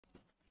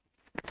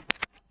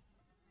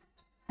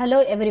Hello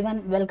everyone,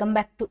 welcome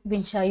back to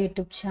Vinisha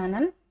YouTube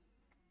channel.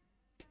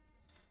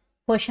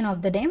 Question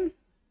of the day.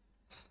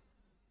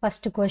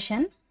 First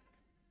question.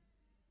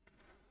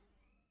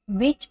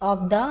 Which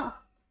of the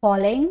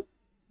following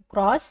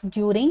cross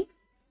during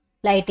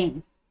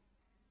lighting?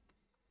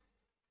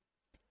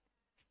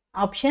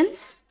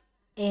 Options: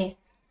 A.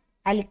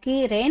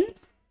 Alkene,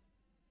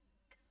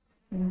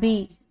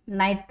 B.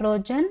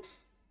 Nitrogen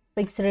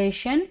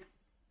fixation,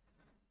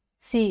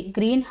 C.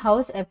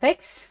 Greenhouse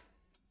effects,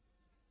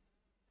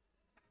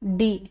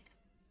 D.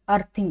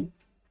 Earthing.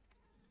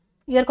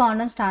 Your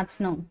countdown starts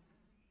now.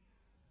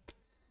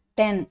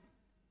 10,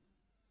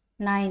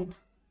 9,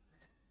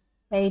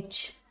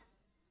 8,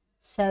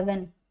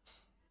 7,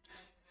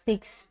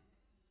 6,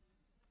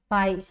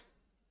 5,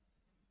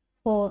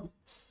 4,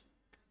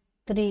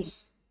 3,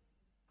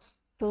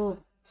 2,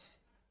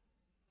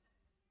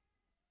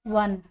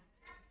 1.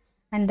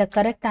 And the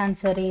correct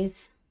answer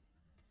is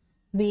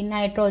B.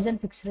 Nitrogen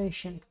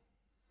fixation.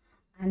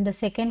 And the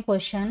second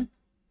question.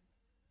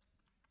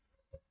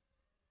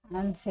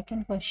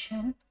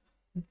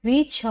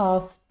 Which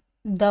of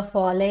the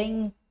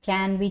following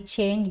can be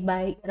changed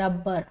by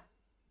rubbing?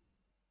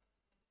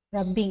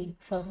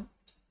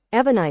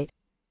 Ebonite.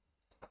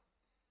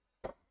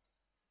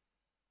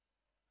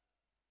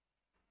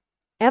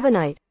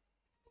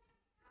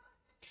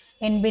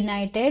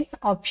 Ebonited.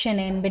 Option: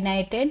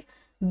 ebonited,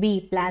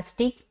 B.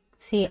 Plastic,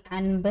 C.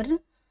 amber,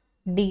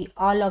 D.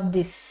 all of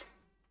this.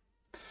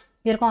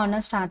 Your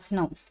corner starts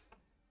now.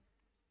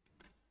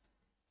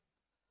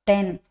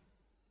 10,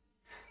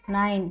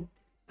 9,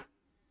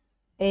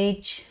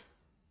 8,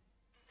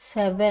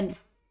 7,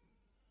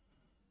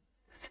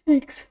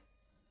 6,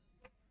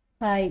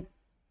 5,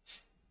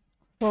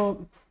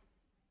 4,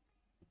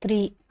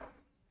 3,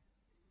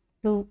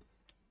 2,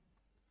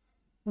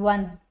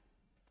 1.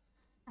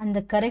 And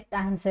the correct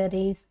answer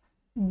is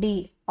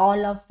D.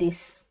 all of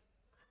this.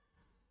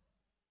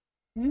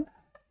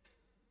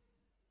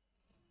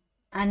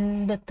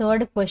 And the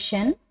third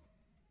question.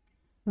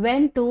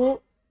 When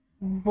two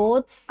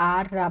boats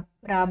are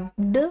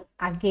rubbed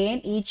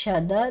against each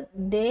other,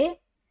 they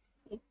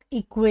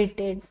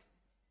equated.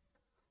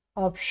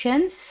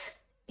 Options: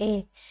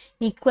 A.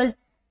 Equal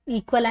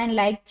and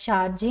like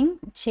charges,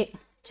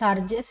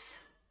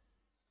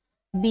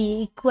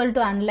 B. Equal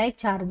to unlike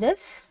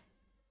charges,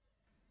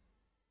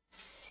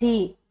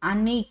 C.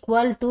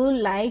 Unequal to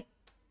like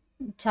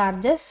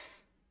charges,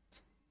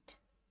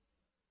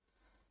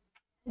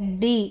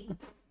 D.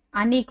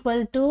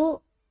 Unequal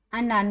to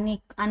and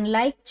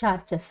unlike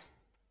charges.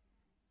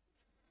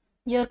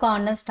 Your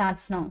corner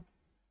starts now.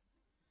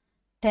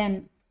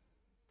 10,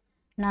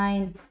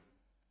 9,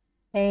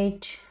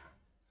 8,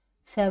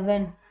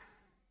 7,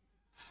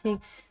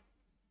 6,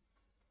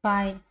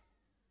 5,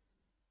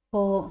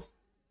 4,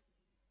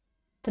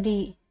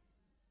 3,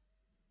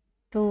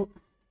 2,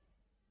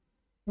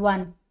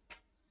 1.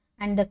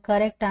 And the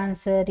correct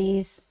answer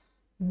is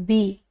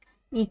B.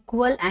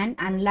 Equal and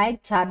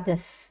unlike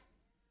charges.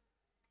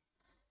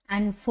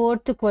 And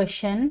fourth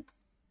question.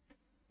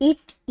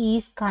 It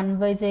is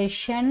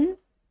conversation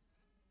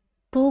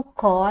to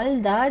call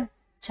the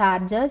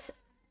charges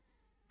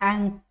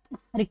and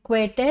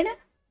equated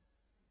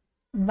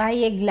by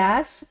a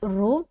glass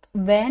root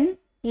when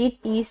it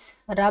is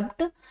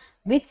rubbed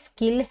with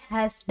skill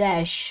has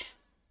dash.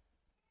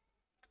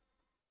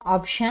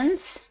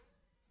 Options: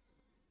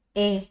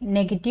 A.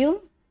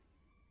 Negative,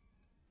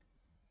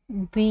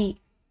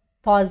 B.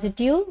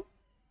 Positive,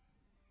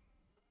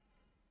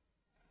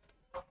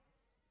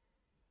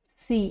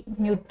 C.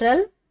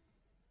 Neutral,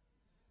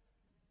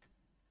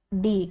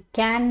 D.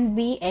 Can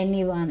be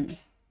anyone.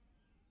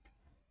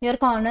 Your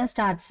corner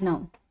starts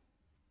now.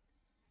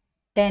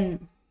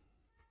 10,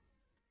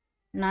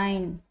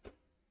 9,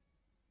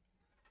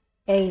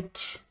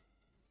 8,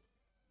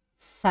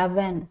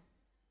 7,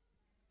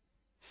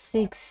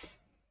 6,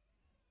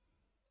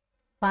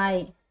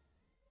 5,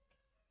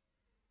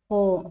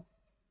 4,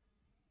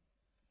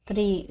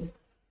 3,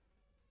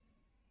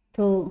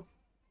 2,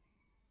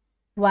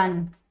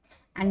 1.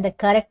 And the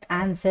correct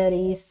answer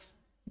is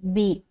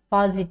B.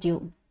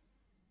 Positive.